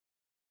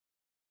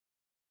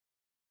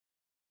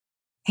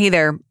Hey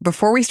there.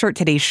 Before we start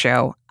today's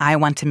show, I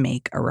want to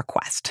make a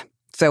request.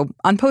 So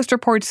on Post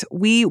Reports,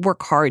 we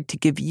work hard to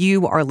give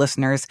you, our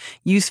listeners,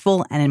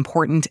 useful and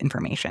important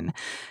information.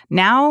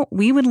 Now,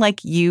 we would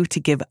like you to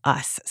give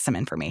us some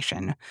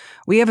information.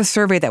 We have a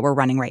survey that we're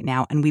running right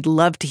now, and we'd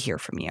love to hear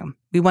from you.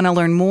 We want to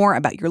learn more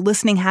about your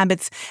listening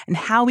habits and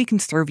how we can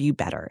serve you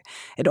better.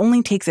 It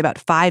only takes about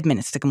 5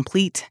 minutes to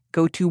complete.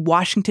 Go to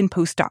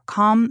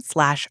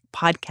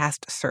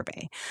washingtonpost.com/podcast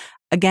survey.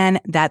 Again,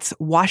 that's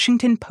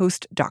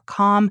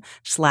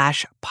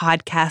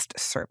washingtonpost.com/podcast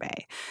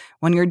survey.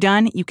 When you're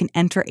done, you can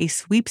enter a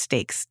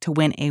sweepstakes to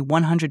win a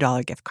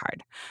 $100 gift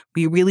card.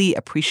 We really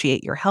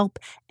appreciate your help,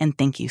 and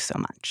thank you so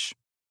much.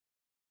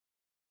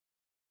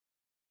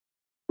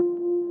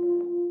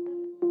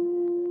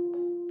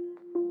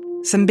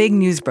 Some big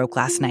news broke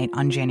last night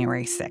on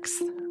January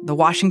 6th. The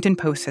Washington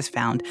Post has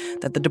found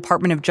that the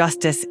Department of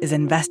Justice is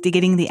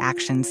investigating the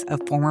actions of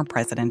former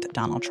President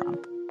Donald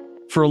Trump.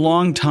 For a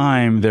long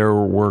time, there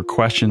were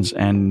questions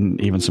and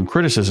even some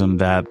criticism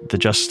that the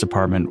Justice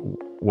Department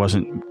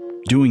wasn't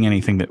doing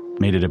anything that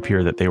made it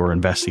appear that they were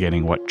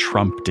investigating what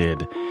Trump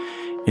did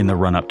in the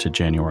run-up to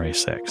January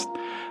 6th.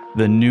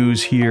 The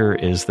news here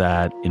is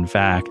that, in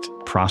fact,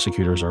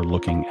 prosecutors are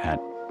looking at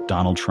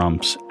Donald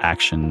Trump's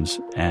actions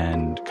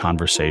and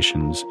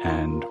conversations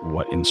and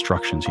what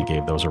instructions he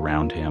gave those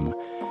around him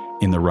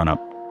in the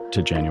run-up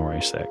to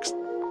January 6th.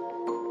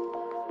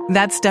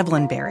 That's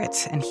Devlin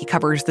Barrett, and he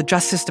covers the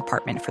Justice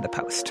Department for the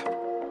Post.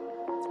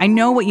 I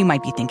know what you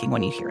might be thinking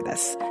when you hear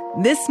this.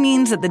 This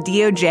means that the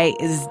DOJ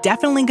is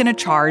definitely going to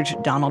charge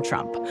Donald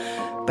Trump.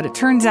 But it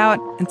turns out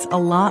it's a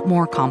lot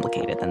more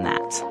complicated than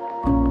that.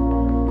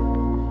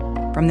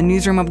 From the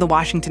newsroom of the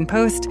Washington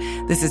Post,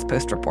 this is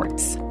Post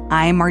Reports.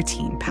 I'm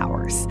Martine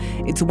Powers.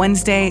 It's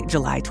Wednesday,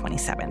 July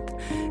 27th.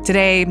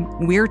 Today,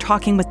 we're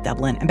talking with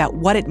Devlin about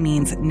what it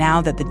means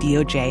now that the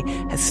DOJ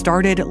has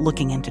started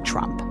looking into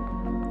Trump.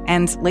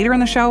 And later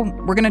in the show,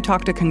 we're going to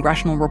talk to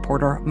congressional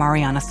reporter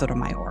Mariana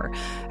Sotomayor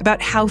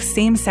about how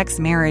same-sex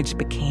marriage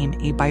became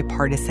a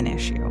bipartisan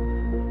issue.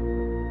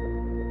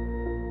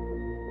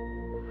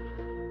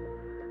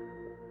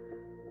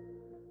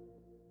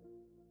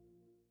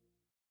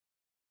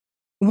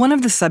 One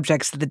of the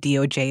subjects that the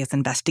DOJ is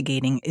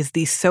investigating is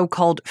the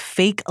so-called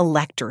fake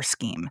elector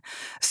scheme.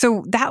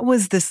 So that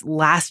was this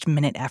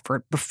last-minute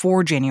effort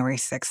before January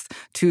 6th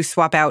to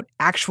swap out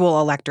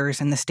actual electors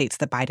in the states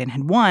that Biden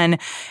had won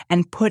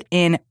and put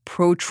in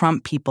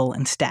pro-Trump people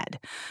instead.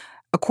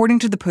 According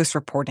to the Post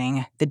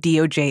reporting, the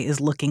DOJ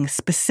is looking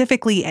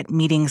specifically at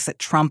meetings that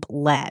Trump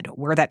led,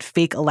 where that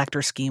fake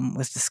elector scheme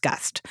was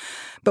discussed.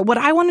 But what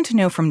I wanted to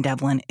know from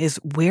Devlin is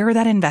where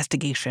that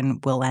investigation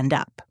will end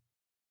up.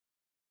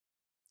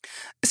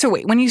 So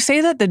wait, when you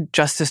say that the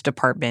Justice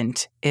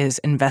Department is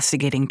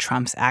investigating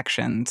Trump's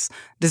actions,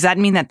 does that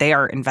mean that they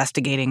are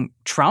investigating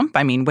Trump?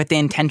 I mean, with the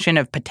intention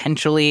of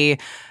potentially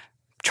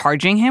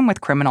charging him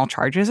with criminal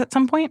charges at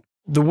some point?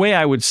 The way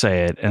I would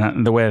say it,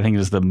 and the way I think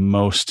is the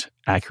most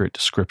accurate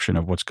description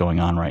of what's going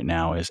on right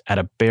now, is at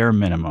a bare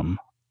minimum,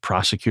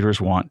 prosecutors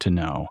want to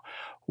know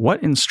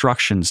what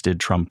instructions did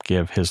Trump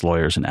give his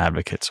lawyers and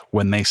advocates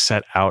when they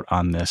set out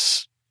on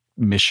this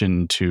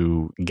mission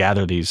to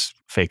gather these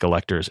fake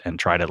electors and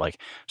try to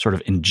sort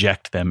of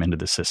inject them into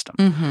the system.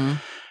 Mm-hmm.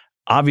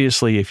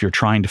 Obviously, if you're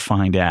trying to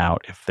find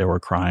out if there were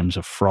crimes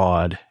of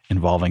fraud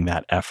involving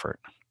that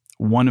effort,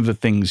 one of the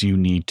things you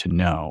need to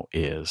know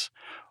is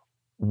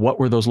what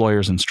were those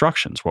lawyers'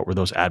 instructions? What were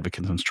those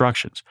advocates'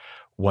 instructions?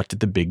 What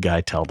did the big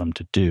guy tell them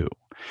to do?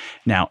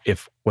 Now,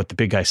 if what the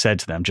big guy said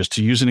to them, just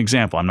to use an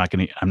example, I'm not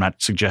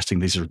suggesting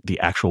these are the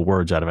actual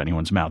words out of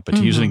anyone's mouth, but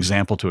to use an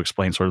example to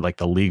explain sort of like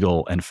the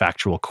legal and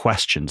factual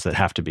questions that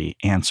have to be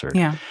answered.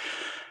 Yeah.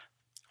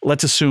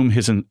 Let's assume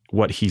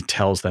what he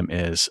tells them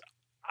is,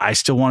 I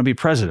still want to be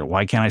president.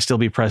 Why can't I still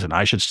be president?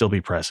 I should still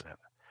be president.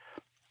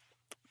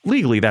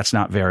 Legally, that's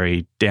not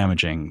very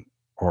damaging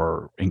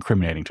or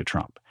incriminating to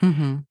Trump.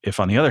 Mm-hmm.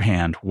 If, on the other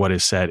hand, what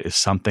is said is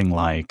something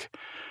like,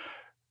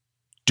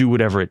 do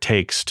whatever it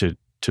takes to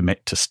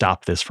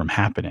stop this from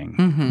happening,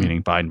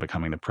 meaning Biden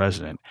becoming the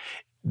president,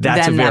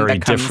 that's then a very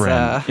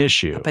different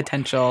issue. A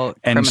potential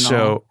and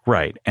criminal.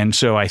 And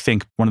so I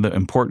think one of the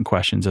important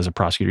questions as a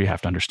prosecutor you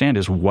have to understand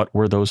is, what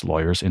were those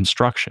lawyers'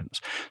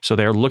 instructions? So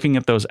they're looking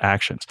at those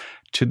actions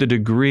to the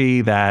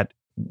degree that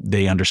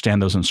they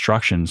understand those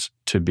instructions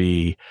to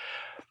be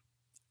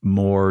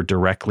more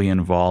directly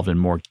involved and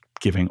more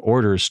giving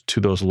orders to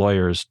those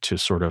lawyers to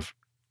sort of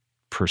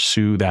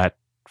pursue that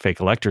fake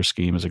elector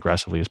scheme as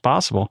aggressively as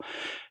possible.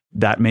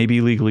 That may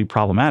be legally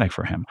problematic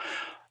for him.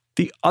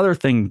 The other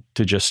thing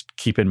to just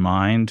keep in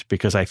mind,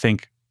 because I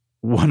think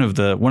one of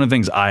the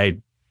things I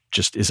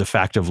just is a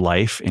fact of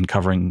life in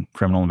covering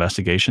criminal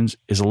investigations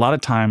is a lot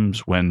of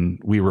times when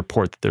we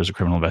report that there's a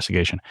criminal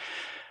investigation,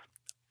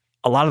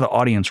 a lot of the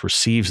audience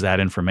receives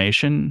that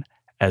information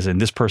as in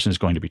this person is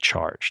going to be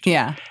charged.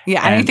 Yeah.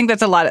 Yeah. And I think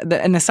that's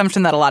an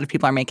assumption that a lot of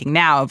people are making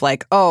now of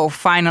like, oh,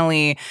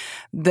 finally,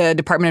 the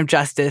Department of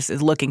Justice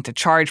is looking to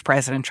charge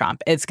President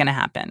Trump. It's going to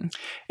happen.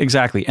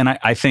 Exactly. And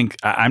I think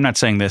I'm not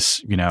saying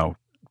this,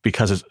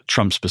 because it's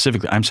Trump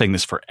specifically, I'm saying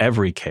this for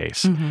every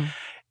case,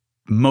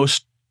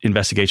 most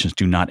investigations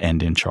do not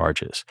end in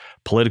charges.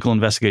 Political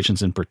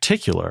investigations in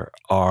particular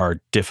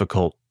are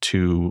difficult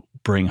to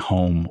bring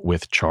home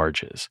with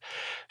charges.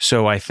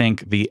 So I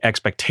think the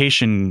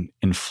expectation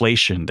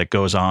inflation that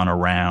goes on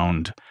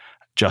around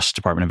Justice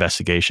Department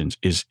investigations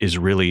is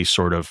really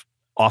sort of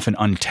often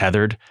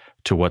untethered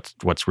to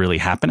what's really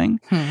happening.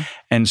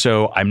 And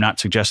so I'm not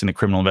suggesting that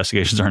criminal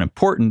investigations aren't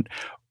important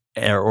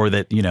or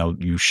that,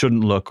 you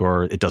shouldn't look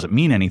or it doesn't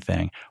mean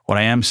anything. What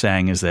I am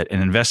saying is that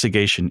an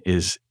investigation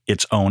is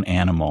its own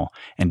animal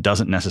and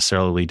doesn't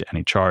necessarily lead to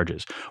any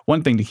charges.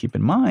 One thing to keep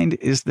in mind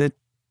is that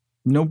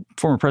no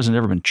former president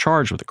has ever been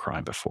charged with a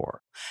crime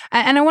before.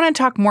 And I want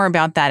to talk more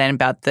about that and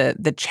about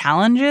the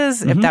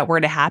challenges if that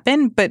were to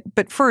happen. But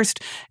first,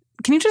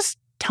 can you just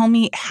tell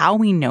me how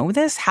we know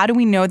this? How do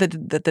we know that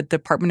the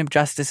Department of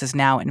Justice is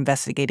now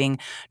investigating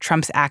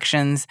Trump's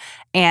actions?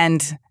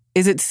 And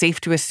is it safe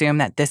to assume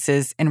that this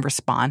is in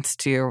response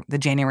to the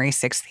January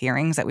 6th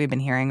hearings that we've been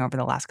hearing over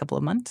the last couple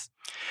of months?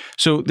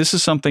 So this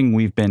is something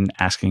we've been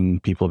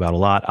asking people about a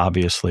lot.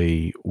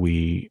 Obviously,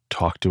 we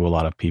talk to a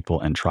lot of people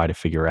and try to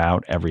figure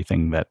out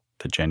everything that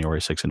the January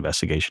 6th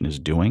investigation is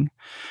doing.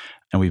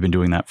 And we've been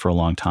doing that for a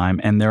long time.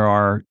 And there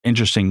are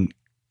interesting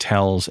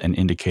tells and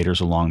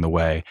indicators along the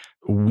way.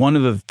 One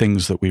of the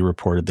things that we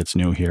reported that's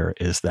new here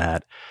is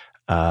that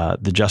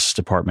the Justice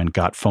Department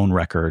got phone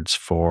records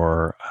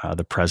for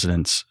the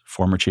president's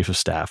former chief of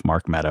staff,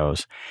 Mark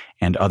Meadows,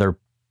 and other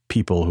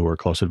people who were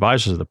close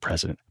advisors of the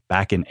president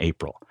back in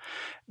April.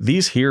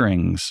 These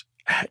hearings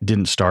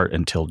didn't start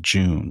until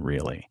June,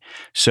 really.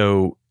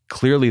 So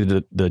clearly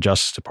the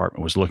Justice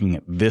Department was looking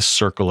at this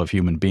circle of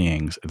human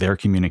beings, their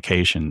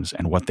communications,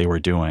 and what they were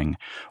doing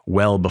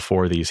well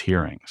before these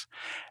hearings.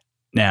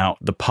 Now,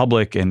 the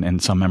public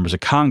and some members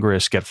of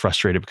Congress get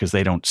frustrated because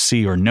they don't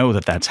see or know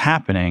that that's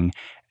happening.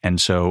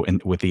 And so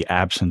with the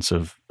absence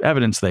of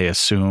evidence, they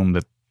assume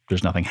that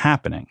there's nothing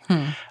happening.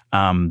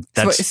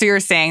 So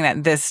you're saying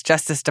that this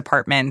Justice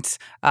Department,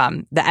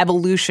 the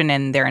evolution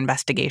in their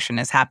investigation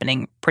is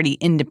happening pretty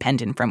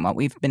independent from what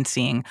we've been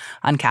seeing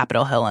on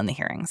Capitol Hill in the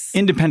hearings?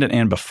 Independent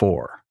and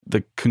before.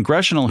 The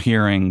congressional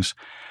hearings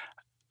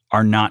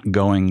are not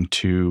going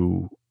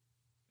to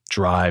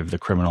drive the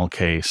criminal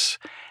case.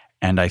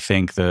 And I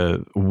think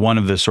one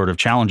of the sort of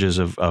challenges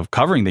of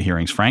covering the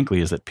hearings, frankly,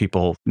 is that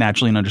people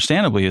naturally and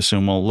understandably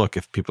assume, well, look,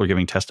 if people are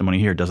giving testimony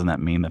here, doesn't that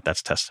mean that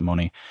that's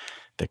testimony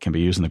that can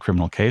be used in the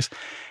criminal case?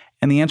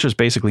 And the answer is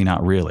basically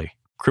not really.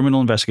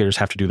 Criminal investigators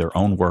have to do their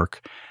own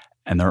work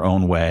and their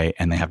own way,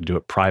 and they have to do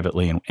it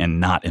privately and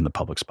not in the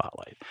public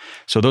spotlight.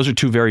 So those are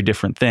two very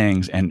different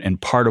things.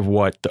 And part of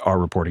what our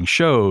reporting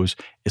shows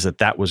is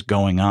that was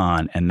going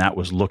on, and that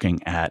was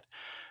looking at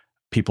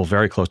people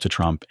very close to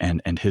Trump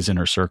and his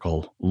inner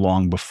circle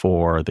long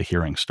before the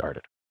hearing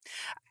started.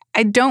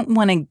 I don't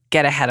want to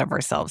get ahead of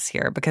ourselves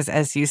here because,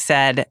 as you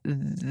said,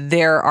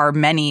 there are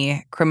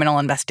many criminal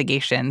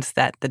investigations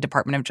that the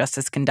Department of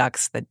Justice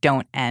conducts that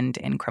don't end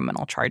in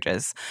criminal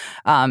charges.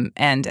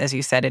 And as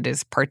you said, it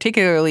is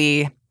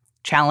particularly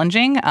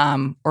challenging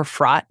or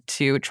fraught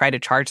to try to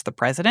charge the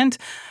president.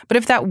 But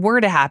if that were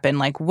to happen,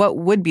 what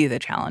would be the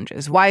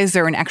challenges? Why is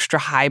there an extra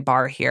high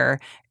bar here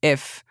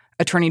if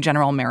Attorney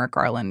General Merrick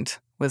Garland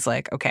was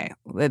like, okay,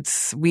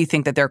 we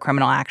think that there are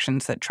criminal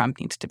actions that Trump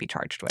needs to be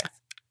charged with?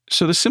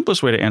 So the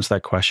simplest way to answer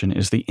that question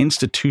is the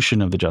institution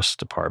of the Justice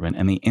Department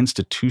and the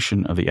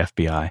institution of the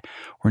FBI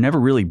were never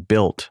really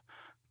built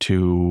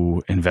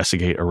to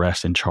investigate,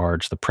 arrest, and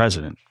charge the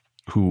president,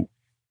 who,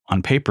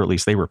 on paper at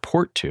least, they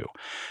report to.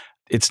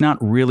 It's not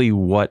really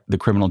what the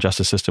criminal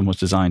justice system was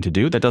designed to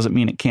do. That doesn't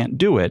mean it can't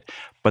do it,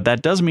 but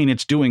that does mean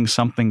it's doing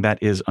something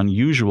that is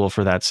unusual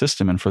for that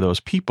system and for those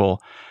people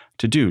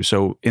to do.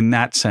 So in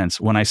that sense,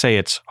 when I say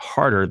it's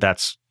harder,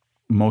 that's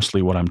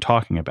mostly what I'm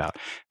talking about.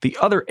 The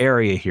other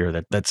area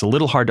here that's a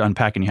little hard to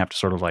unpack and you have to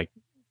sort of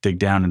dig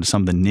down into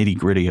some of the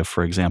nitty-gritty of,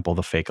 for example,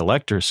 the fake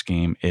elector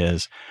scheme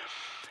is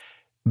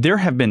there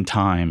have been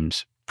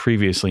times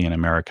previously in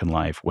American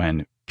life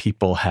when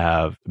people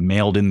have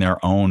mailed in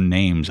their own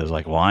names as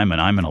well, I'm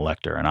an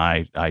elector and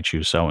I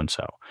choose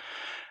so-and-so.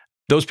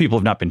 Those people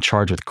have not been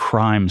charged with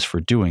crimes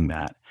for doing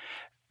that.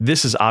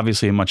 This is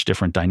obviously a much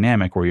different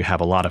dynamic where you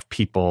have a lot of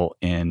people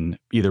in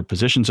either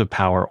positions of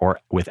power or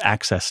with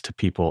access to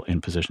people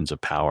in positions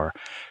of power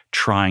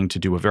trying to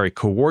do a very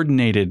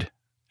coordinated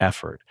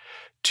effort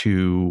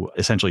to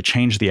essentially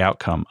change the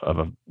outcome of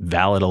a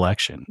valid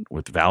election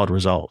with valid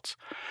results.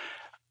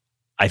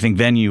 I think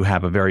then you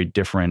have a very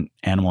different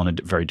animal and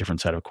a very different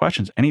set of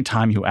questions.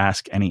 Anytime you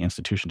ask any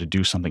institution to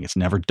do something it's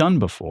never done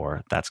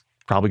before, that's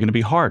probably going to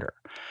be harder.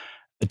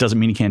 It doesn't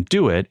mean you can't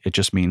do it. It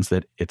just means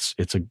that it's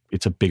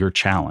a bigger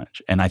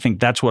challenge. And I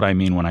think that's what I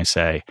mean when I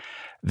say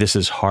this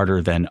is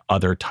harder than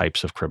other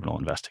types of criminal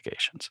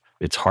investigations.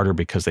 It's harder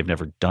because they've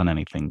never done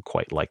anything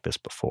quite like this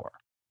before.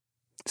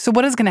 So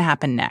what is going to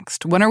happen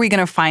next? When are we going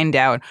to find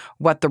out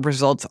what the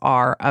results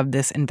are of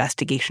this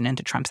investigation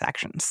into Trump's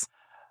actions?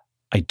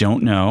 I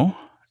don't know.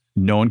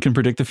 No one can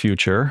predict the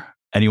future.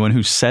 Anyone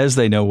who says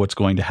they know what's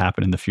going to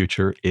happen in the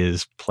future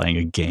is playing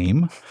a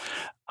game.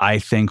 I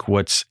think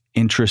what's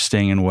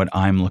interesting and what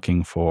I'm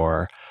looking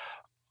for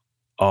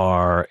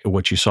are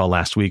what you saw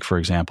last week, for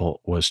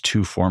example, was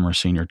 2 former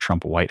senior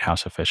Trump White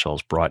House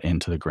officials brought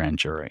into the grand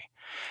jury.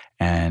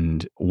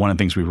 And one of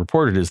the things we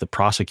reported is that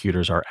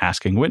prosecutors are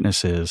asking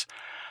witnesses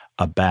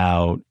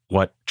about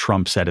what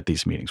Trump said at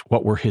these meetings.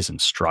 What were his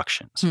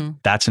instructions?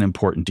 That's an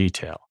important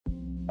detail.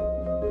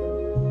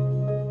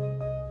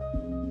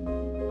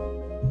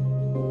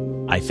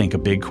 I think a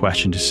big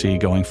question to see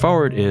going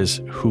forward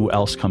is who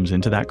else comes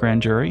into that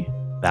grand jury.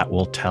 That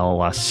will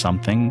tell us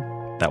something.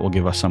 That will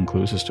give us some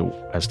clues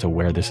as to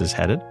where this is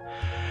headed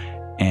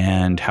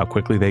and how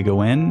quickly they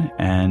go in.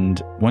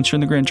 And once you're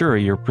in the grand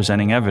jury, you're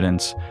presenting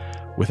evidence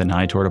with an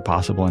eye toward a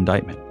possible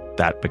indictment.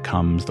 That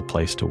becomes the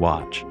place to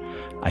watch.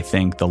 I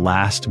think the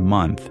last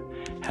month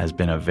has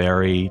been a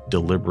very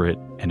deliberate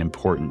and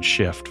important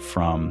shift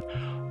from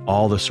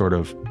all the sort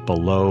of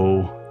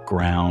below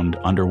ground,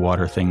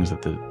 underwater things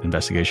that the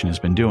investigation has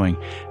been doing.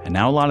 And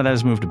now a lot of that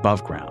has moved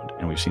above ground.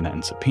 And we've seen that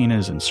in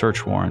subpoenas and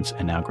search warrants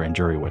and now grand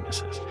jury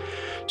witnesses.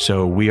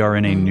 So we are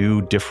in a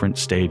new, different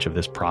stage of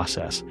this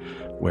process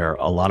where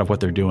a lot of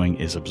what they're doing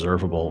is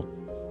observable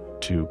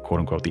to, quote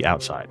unquote, the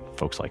outside,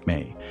 folks like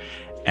me.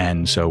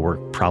 And so we're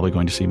probably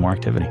going to see more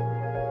activity.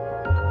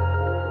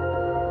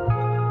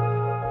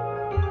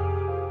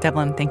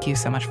 Devlin, thank you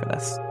so much for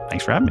this.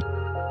 Thanks for having me.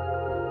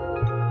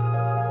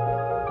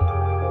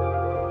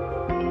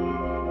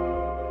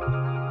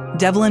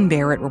 Devlin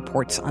Barrett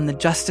reports on the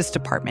Justice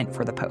Department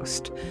for The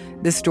Post.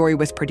 This story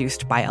was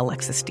produced by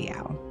Alexis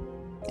Diao.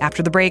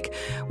 After the break,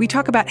 we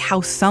talk about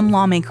how some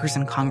lawmakers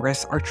in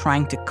Congress are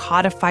trying to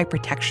codify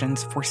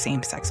protections for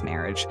same-sex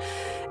marriage,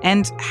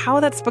 and how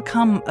that's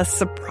become a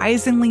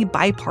surprisingly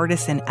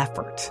bipartisan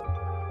effort.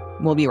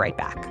 We'll be right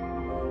back.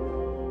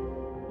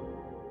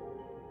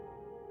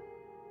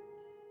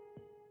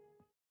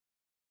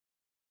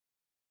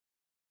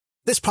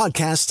 This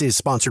podcast is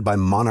sponsored by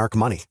Monarch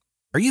Money.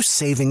 Are you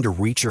saving to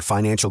reach your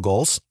financial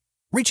goals?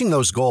 Reaching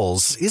those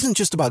goals isn't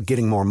just about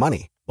getting more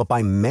money, but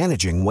by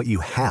managing what you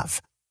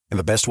have. And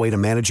the best way to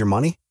manage your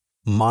money?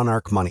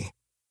 Monarch Money.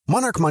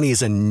 Monarch Money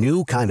is a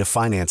new kind of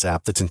finance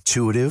app that's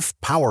intuitive,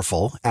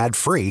 powerful,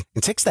 ad-free,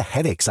 and takes the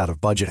headaches out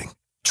of budgeting.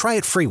 Try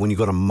it free when you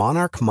go to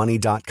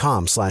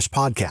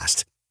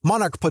monarchmoney.com/podcast.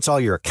 Monarch puts all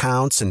your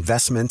accounts,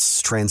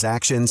 investments,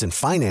 transactions, and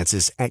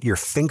finances at your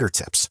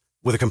fingertips.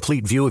 With a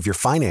complete view of your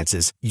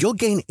finances, you'll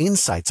gain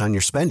insights on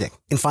your spending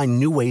and find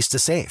new ways to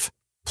save.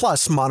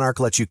 Plus, Monarch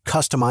lets you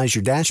customize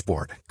your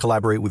dashboard,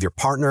 collaborate with your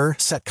partner,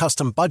 set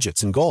custom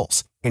budgets and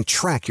goals, and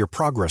track your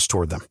progress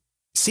toward them.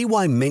 See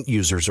why Mint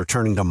users are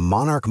turning to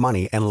Monarch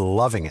Money and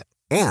loving it,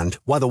 and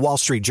why the Wall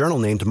Street Journal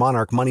named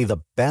Monarch Money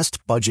the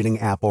best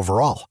budgeting app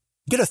overall.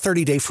 Get a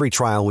 30-day free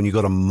trial when you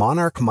go to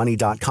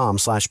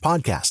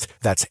monarchmoney.com/podcast.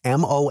 That's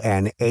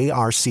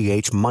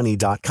MONARCH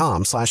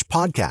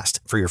money.com/podcast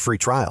for your free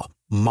trial.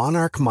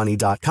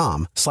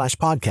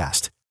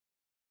 monarchmoney.com/podcast.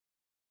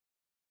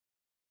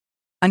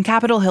 On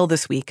Capitol Hill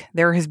this week,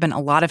 there has been a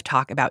lot of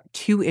talk about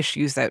 2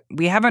 issues that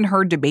we haven't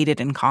heard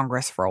debated in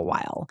Congress for a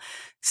while: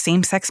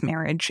 same-sex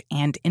marriage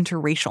and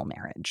interracial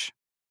marriage.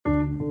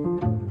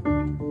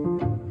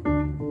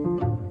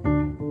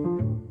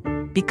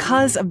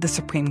 Because of the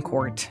Supreme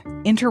Court,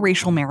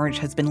 interracial marriage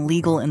has been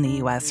legal in the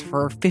U.S.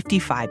 for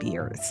 55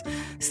 years.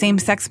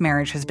 Same-sex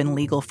marriage has been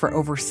legal for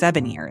over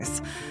 7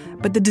 years.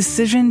 But the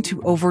decision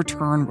to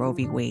overturn Roe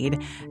v.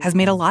 Wade has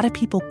made a lot of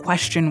people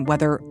question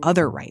whether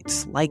other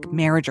rights, like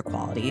marriage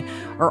equality,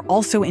 are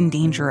also in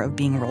danger of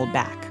being rolled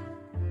back.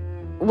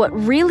 What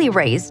really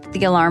raised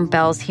the alarm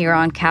bells here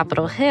on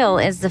Capitol Hill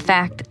is the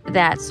fact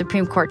that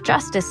Supreme Court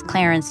Justice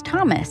Clarence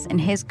Thomas, in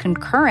his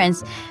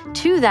concurrence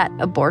to that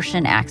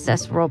abortion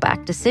access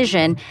rollback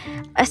decision,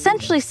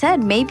 essentially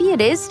said maybe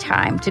it is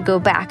time to go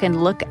back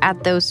and look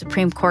at those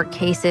Supreme Court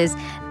cases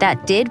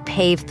that did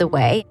pave the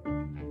way.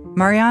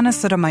 Mariana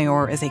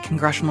Sotomayor is a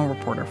congressional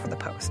reporter for The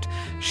Post.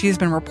 She has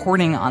been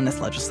reporting on this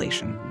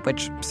legislation,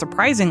 which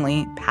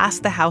surprisingly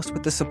passed the House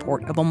with the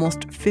support of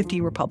almost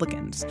 50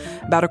 Republicans,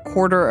 about a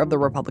quarter of the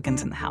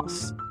Republicans in the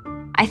House.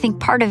 I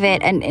think part of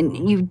it,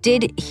 and you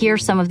did hear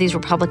some of these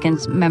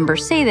Republicans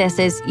members say this,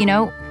 is,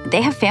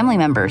 they have family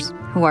members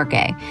who are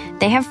gay.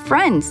 They have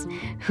friends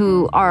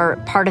who are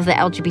part of the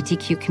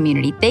LGBTQ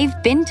community. They've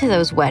been to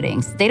those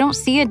weddings. They don't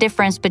see a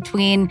difference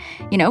between,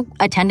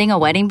 attending a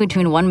wedding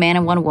between one man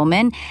and one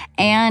woman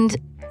and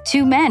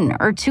 2 men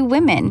or 2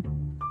 women.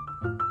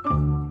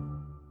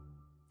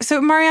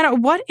 So, Mariana,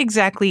 what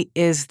exactly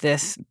is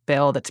this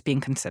bill that's being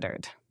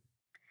considered?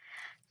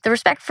 The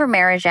Respect for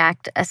Marriage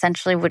Act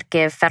essentially would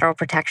give federal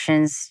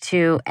protections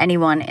to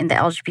anyone in the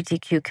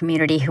LGBTQ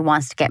community who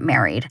wants to get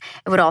married.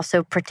 It would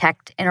also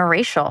protect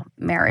interracial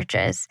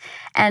marriages.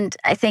 And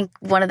I think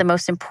one of the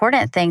most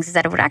important things is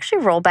that it would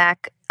actually roll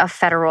back a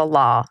federal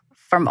law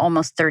from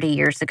almost 30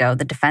 years ago,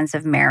 the Defense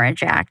of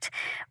Marriage Act,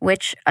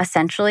 which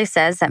essentially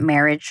says that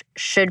marriage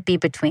should be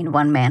between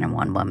one man and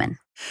one woman.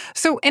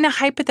 So in a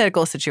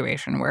hypothetical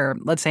situation where,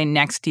 let's say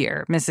next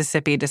year,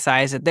 Mississippi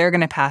decides that they're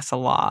going to pass a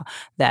law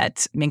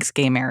that makes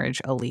gay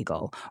marriage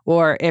illegal,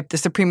 or if the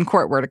Supreme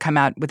Court were to come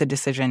out with a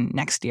decision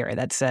next year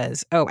that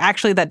says, oh,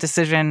 actually that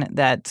decision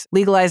that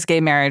legalized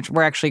gay marriage,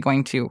 we're actually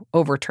going to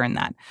overturn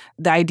that.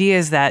 The idea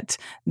is that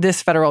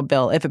this federal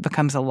bill, if it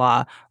becomes a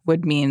law,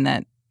 would mean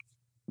that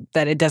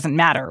it doesn't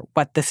matter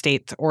what the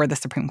state or the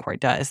Supreme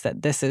Court does,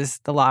 that this is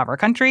the law of our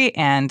country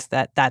and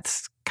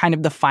that's kind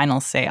of the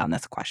final say on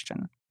this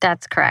question.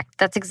 That's correct.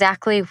 That's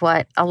exactly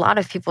what a lot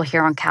of people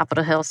here on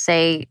Capitol Hill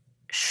say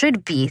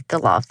should be the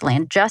law of the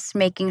land, just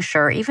making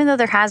sure, even though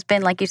there has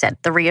been, like you said,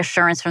 the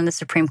reassurance from the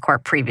Supreme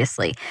Court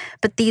previously,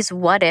 but these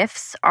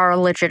what-ifs are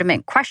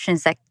legitimate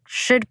questions that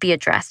should be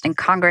addressed, and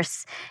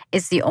Congress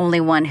is the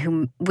only one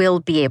who will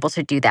be able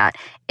to do that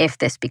if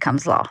this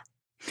becomes law.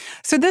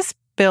 So this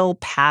bill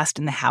passed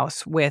in the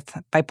House with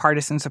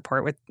bipartisan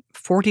support, with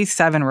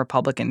 47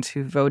 Republicans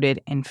who voted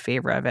in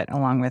favor of it,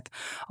 along with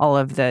all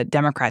of the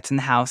Democrats in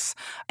the House.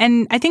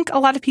 And I think a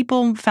lot of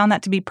people found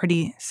that to be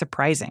pretty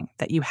surprising,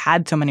 that you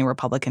had so many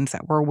Republicans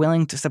that were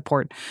willing to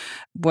support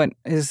what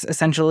is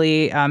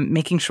essentially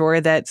making sure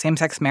that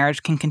same-sex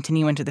marriage can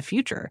continue into the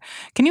future.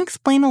 Can you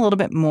explain a little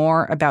bit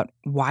more about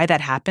why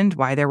that happened,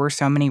 why there were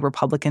so many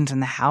Republicans in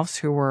the House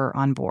who were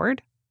on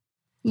board?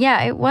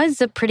 Yeah, it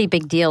was a pretty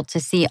big deal to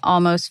see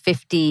almost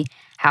 50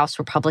 House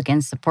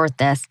Republicans support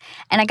this.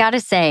 And I got to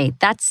say,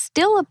 that's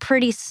still a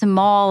pretty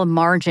small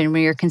margin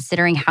when you're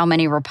considering how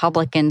many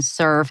Republicans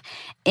serve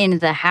in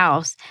the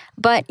House.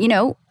 But,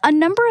 a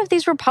number of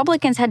these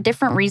Republicans had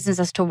different reasons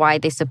as to why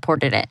they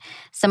supported it.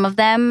 Some of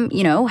them,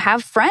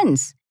 have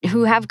friends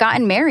who have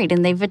gotten married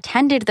and they've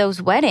attended those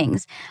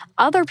weddings.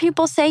 Other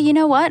people say, you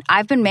know what,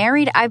 I've been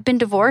married, I've been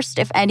divorced.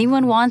 If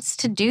anyone wants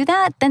to do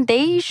that, then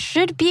they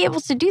should be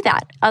able to do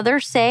that.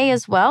 Others say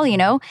as well,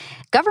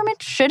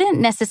 government shouldn't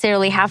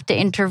necessarily have to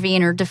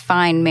intervene or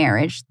define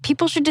marriage.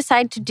 People should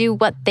decide to do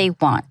what they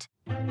want.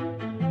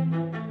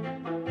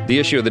 The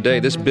issue of the day,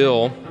 this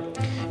bill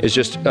is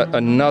just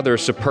another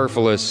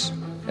superfluous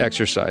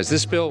exercise.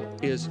 This bill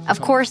is... Of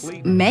course,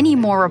 many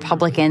more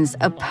Republicans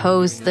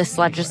oppose this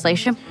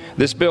legislation.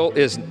 This bill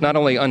is not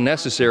only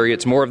unnecessary,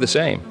 it's more of the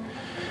same.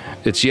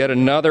 It's yet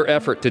another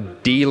effort to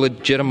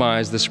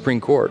delegitimize the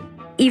Supreme Court.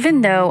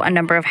 Even though a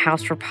number of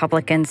House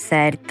Republicans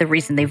said the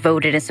reason they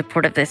voted in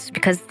support of this is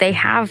because they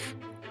have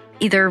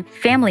either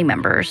family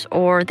members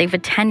or they've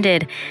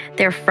attended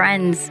their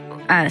friends'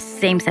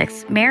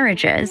 same-sex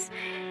marriages,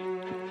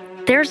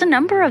 there's a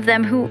number of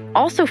them who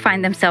also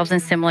find themselves in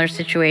similar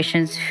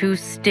situations who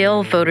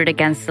still voted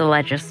against the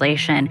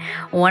legislation.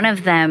 One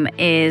of them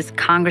is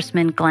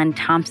Congressman Glenn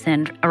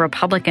Thompson, a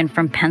Republican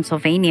from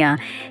Pennsylvania.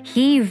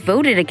 He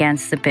voted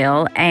against the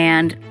bill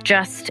and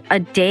just a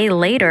day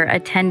later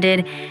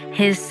attended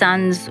his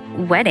son's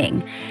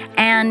wedding.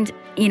 And,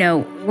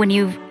 when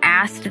you've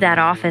asked that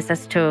office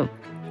as to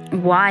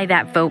why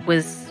that vote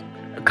was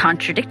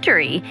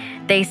contradictory,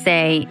 they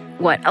say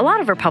what a lot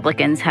of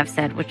Republicans have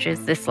said, which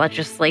is this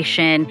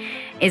legislation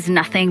is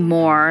nothing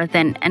more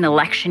than an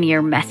election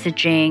year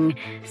messaging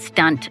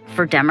stunt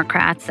for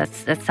Democrats.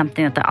 That's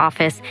something that the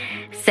office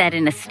said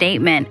in a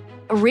statement.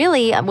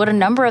 Really, what a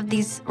number of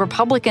these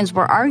Republicans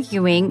were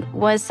arguing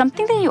was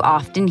something that you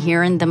often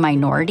hear in the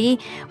minority,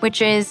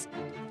 which is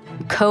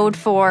code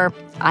for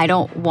I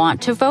don't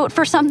want to vote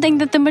for something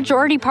that the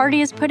majority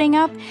party is putting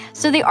up.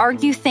 So they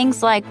argue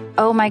things like,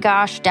 oh my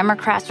gosh,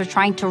 Democrats are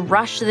trying to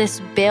rush this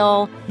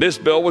bill. This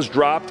bill was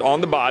dropped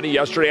on the body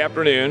yesterday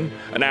afternoon,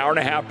 an hour and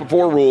a half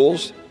before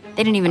rules.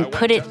 They didn't even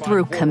put it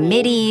through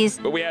committees.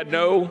 But we had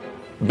no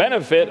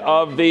benefit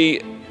of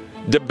the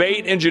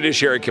debate in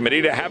Judiciary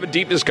Committee to have a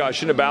deep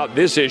discussion about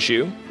this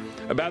issue,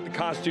 about the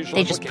constitutional...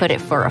 They just put it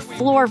for a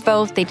floor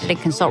vote. They didn't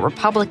consult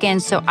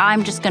Republicans, so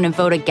I'm just going to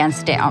vote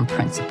against it on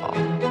principle.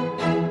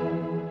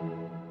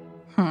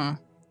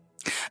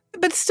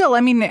 But still, I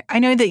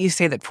know that you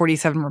say that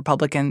 47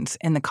 Republicans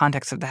in the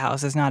context of the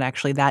House is not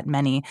actually that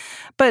many,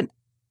 but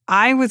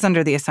I was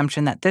under the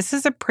assumption that this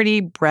is a pretty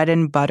bread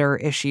and butter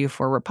issue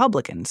for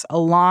Republicans,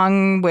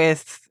 along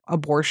with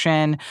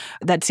abortion,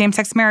 that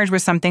same-sex marriage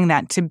was something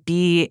that to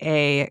be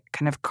a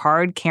kind of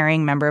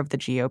card-carrying member of the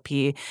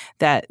GOP,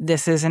 that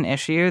this is an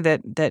issue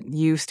that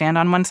you stand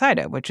on one side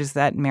of, which is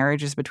that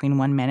marriage is between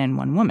one man and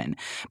one woman.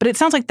 But it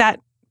sounds like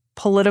that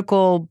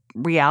political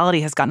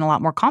reality has gotten a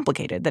lot more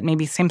complicated, that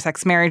maybe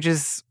same-sex marriage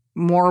is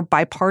more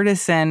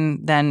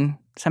bipartisan than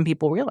some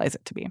people realize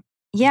it to be.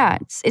 Yeah,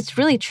 it's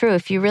really true.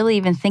 If you really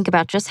even think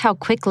about just how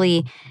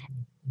quickly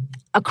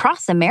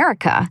across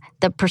America,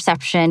 the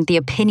perception, the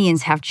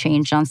opinions have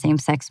changed on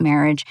same-sex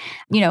marriage.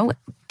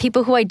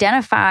 People who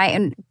identify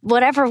in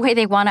whatever way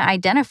they want to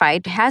identify,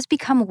 it has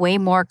become way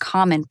more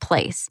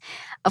commonplace.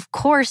 Of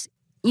course,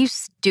 you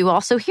do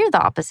also hear the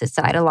opposite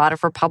side. A lot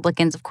of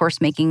Republicans, of course,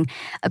 making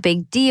a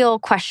big deal,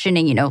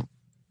 questioning,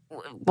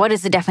 what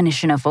is the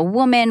definition of a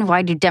woman?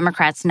 Why do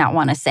Democrats not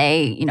want to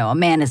say, a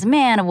man is a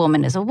man, a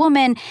woman is a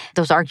woman?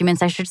 Those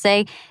arguments, I should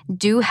say,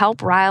 do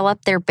help rile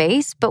up their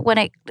base. But when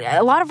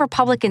a lot of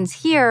Republicans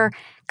here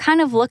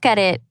kind of look at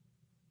it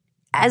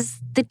as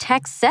the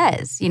text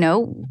says,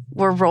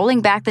 we're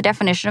rolling back the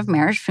definition of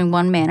marriage between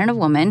one man and a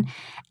woman,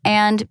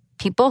 and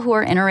people who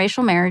are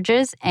interracial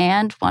marriages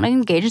and want to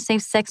engage in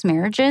same-sex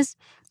marriages,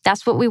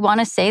 that's what we want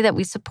to say that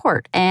we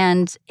support.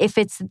 And if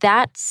it's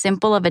that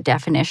simple of a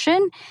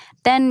definition,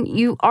 then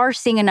you are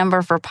seeing a number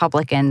of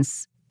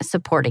Republicans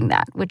supporting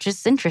that, which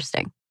is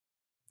interesting.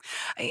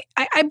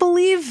 I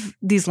believe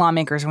these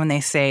lawmakers when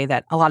they say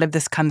that a lot of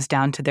this comes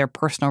down to their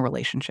personal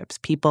relationships,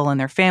 people in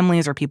their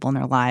families or people in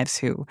their lives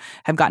who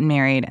have gotten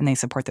married and they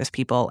support those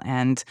people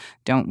and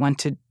don't want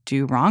to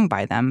do wrong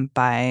by them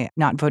by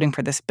not voting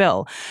for this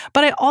bill.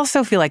 But I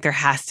also feel like there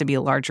has to be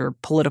a larger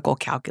political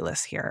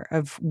calculus here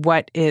of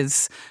what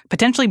is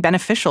potentially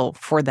beneficial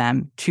for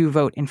them to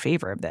vote in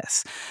favor of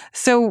this.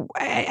 So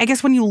I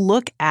guess when you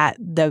look at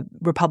the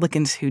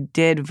Republicans who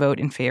did vote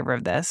in favor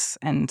of this,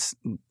 and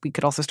we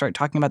could also start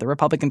talking about the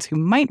Republicans who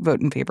might vote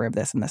in favor of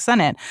this in the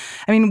Senate,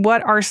 I mean,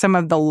 what are some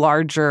of the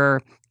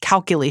larger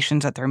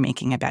calculations that they're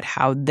making about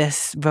how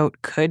this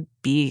vote could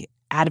be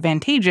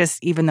advantageous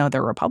even though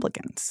they're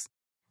Republicans?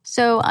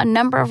 So a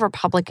number of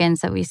Republicans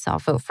that we saw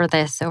vote for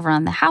this over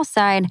on the House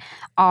side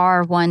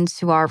are ones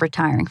who are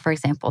retiring, for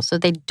example. So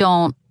they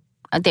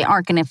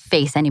aren't going to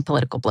face any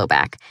political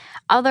blowback.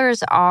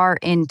 Others are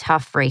in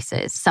tough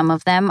races. Some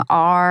of them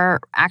are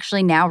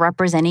actually now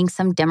representing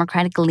some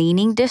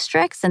Democratic-leaning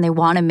districts, and they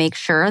want to make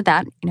sure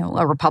that,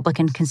 a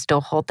Republican can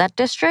still hold that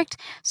district.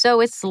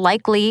 So it's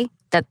likely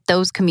that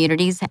those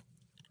communities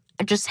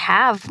just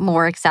have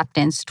more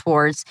acceptance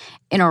towards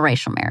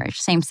interracial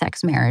marriage,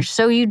 same-sex marriage.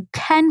 So you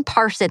can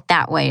parse it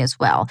that way as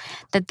well,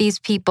 that these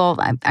people,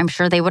 I'm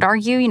sure they would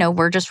argue,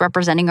 we're just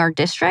representing our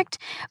district.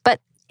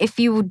 But if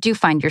you do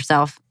find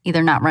yourself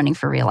either not running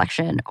for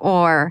re-election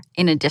or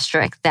in a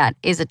district that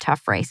is a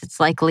tough race,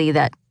 it's likely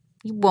that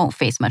you won't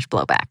face much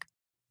blowback.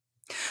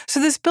 So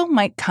this bill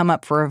might come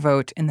up for a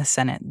vote in the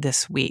Senate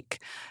this week.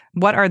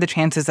 What are the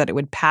chances that it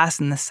would pass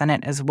in the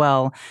Senate as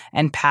well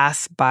and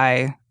pass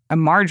by a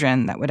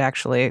margin that would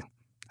actually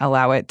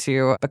allow it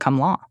to become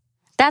law?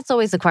 That's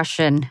always the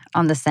question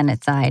on the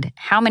Senate side.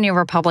 How many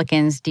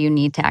Republicans do you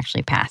need to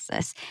actually pass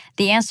this?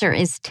 The answer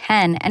is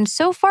 10. And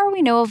so far,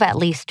 we know of at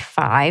least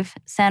 5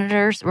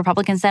 senators,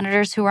 Republican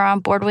senators, who are on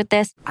board with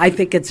this. I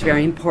think it's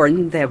very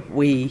important that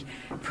we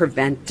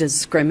prevent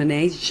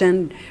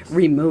discrimination,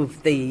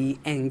 remove the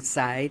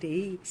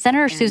anxiety.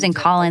 Senator Susan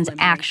Collins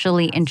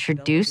actually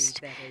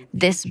introduced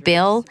this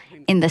bill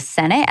in the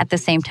Senate at the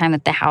same time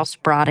that the House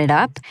brought it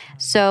up.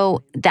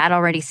 So that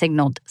already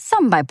signaled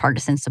some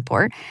bipartisan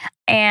support.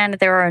 And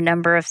there are a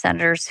number of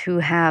senators who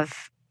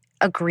have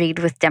agreed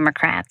with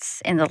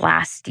Democrats in the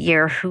last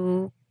year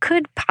who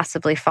could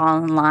possibly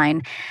fall in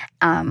line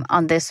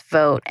on this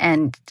vote.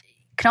 And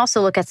can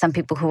also look at some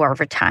people who are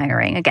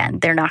retiring. Again,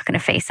 they're not going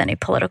to face any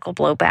political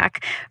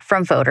blowback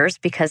from voters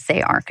because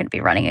they aren't going to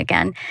be running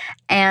again.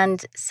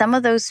 And some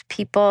of those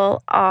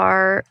people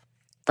are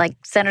like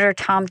Senator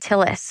Thom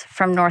Tillis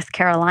from North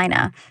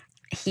Carolina.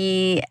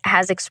 He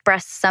has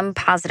expressed some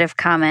positive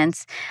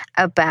comments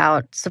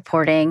about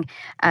supporting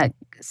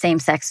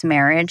same-sex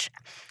marriage.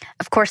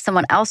 Of course,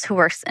 someone else who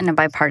works in a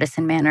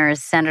bipartisan manner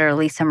is Senator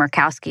Lisa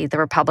Murkowski, the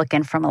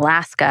Republican from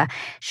Alaska.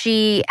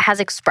 She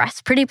has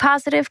expressed pretty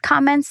positive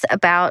comments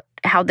about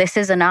how this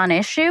is a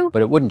non-issue.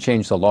 But it wouldn't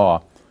change the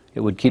law.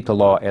 It would keep the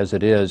law as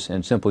it is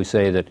and simply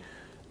say that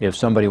if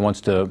somebody wants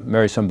to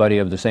marry somebody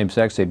of the same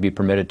sex, they'd be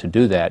permitted to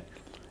do that.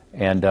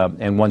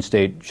 And one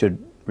state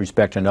should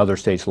respect another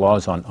state's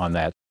laws on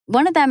that.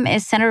 One of them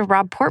is Senator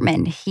Rob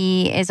Portman.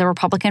 He is a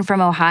Republican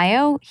from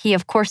Ohio. He,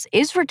 of course,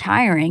 is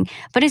retiring,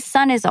 but his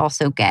son is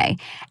also gay.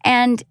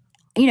 And,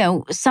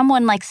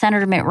 someone like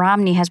Senator Mitt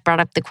Romney has brought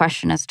up the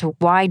question as to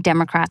why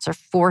Democrats are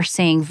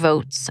forcing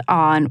votes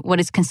on what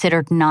is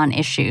considered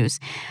non-issues.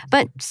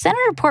 But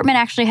Senator Portman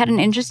actually had an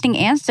interesting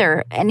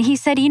answer. And he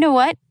said, you know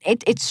what?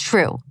 It's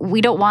true.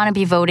 We don't want to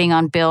be voting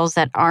on bills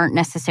that aren't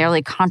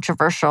necessarily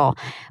controversial.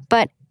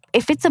 But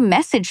if it's a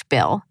message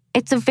bill,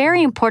 it's a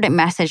very important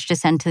message to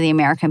send to the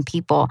American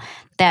people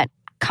that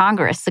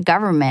Congress, the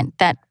government,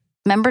 that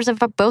members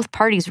of both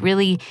parties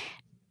really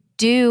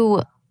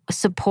do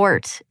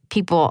support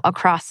people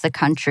across the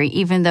country,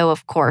 even though,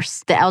 of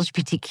course, the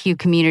LGBTQ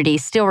community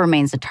still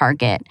remains a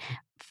target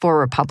for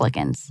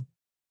Republicans.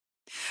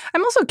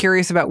 I'm also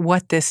curious about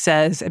what this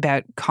says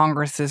about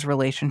Congress's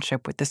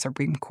relationship with the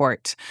Supreme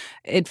Court.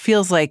 It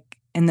feels like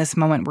in this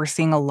moment, we're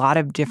seeing a lot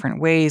of different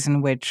ways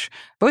in which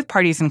both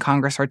parties in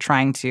Congress are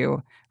trying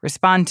to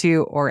respond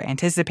to or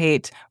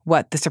anticipate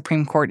what the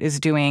Supreme Court is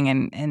doing,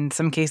 and in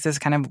some cases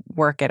kind of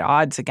work at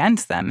odds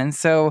against them. And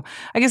so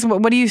I guess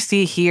what do you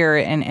see here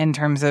in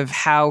terms of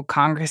how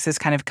Congress is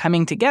kind of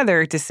coming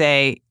together to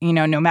say,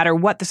 no matter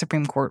what the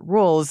Supreme Court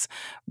rules,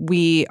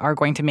 we are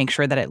going to make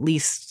sure that at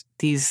least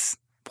these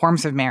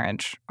forms of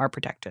marriage are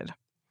protected?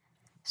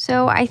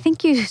 So I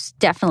think you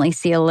definitely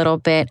see a little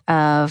bit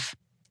of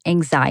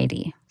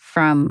anxiety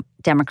from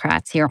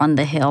Democrats here on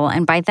the Hill.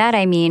 And by that,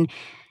 I mean,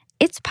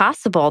 it's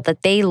possible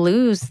that they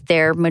lose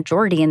their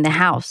majority in the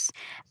House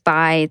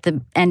by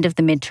the end of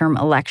the midterm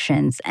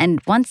elections. And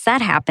once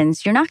that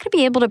happens, you're not going to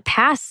be able to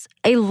pass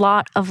a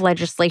lot of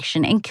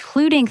legislation,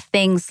 including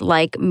things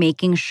like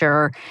making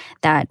sure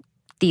that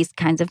these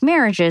kinds of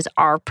marriages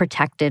are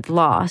protected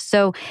law.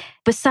 So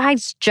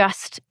besides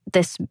just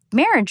this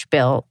marriage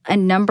bill, a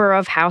number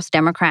of House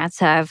Democrats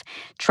have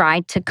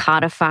tried to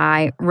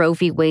codify Roe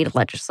v. Wade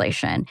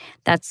legislation.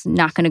 That's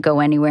not going to go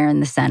anywhere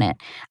in the Senate.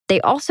 They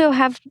also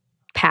have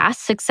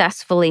passed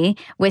successfully,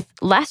 with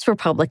less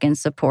Republican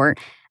support,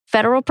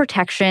 federal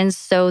protections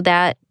so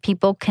that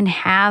people can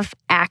have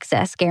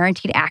access,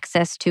 guaranteed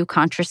access to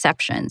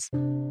contraceptions.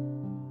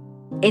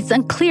 It's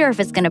unclear if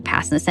it's going to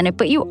pass in the Senate,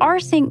 but you are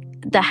seeing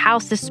the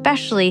House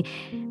especially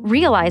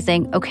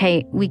realizing,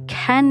 okay, we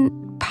can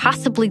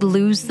possibly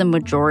lose the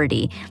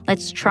majority.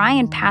 Let's try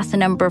and pass a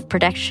number of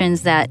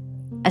protections that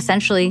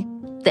essentially,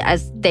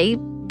 as they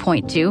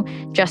point to,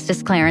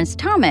 Justice Clarence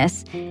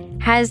Thomas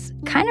has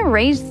kind of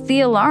raised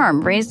the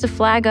alarm, raised the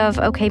flag of,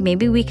 okay,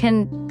 maybe we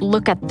can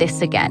look at this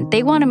again.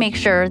 They want to make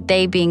sure,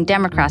 they being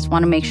Democrats,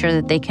 want to make sure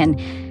that they can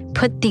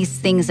put these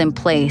things in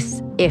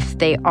place if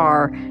they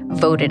are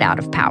voted out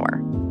of power.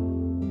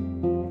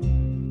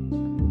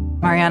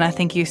 Mariana,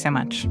 thank you so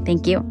much.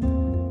 Thank you.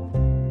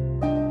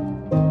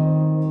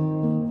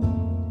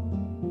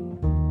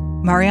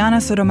 Mariana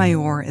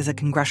Sotomayor is a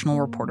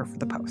congressional reporter for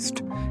The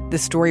Post.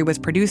 This story was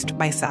produced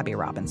by Sabi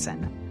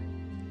Robinson.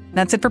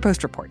 That's it for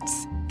Post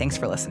Reports. Thanks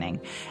for listening.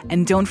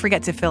 And don't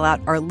forget to fill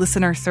out our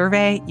listener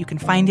survey. You can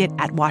find it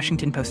at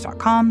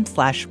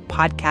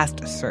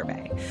washingtonpost.com/podcast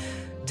survey.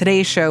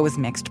 Today's show was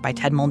mixed by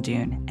Ted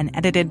Muldoon and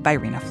edited by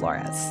Rena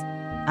Flores.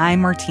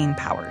 I'm Martine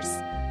Powers.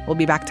 We'll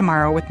be back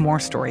tomorrow with more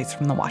stories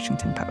from the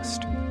Washington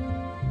Post.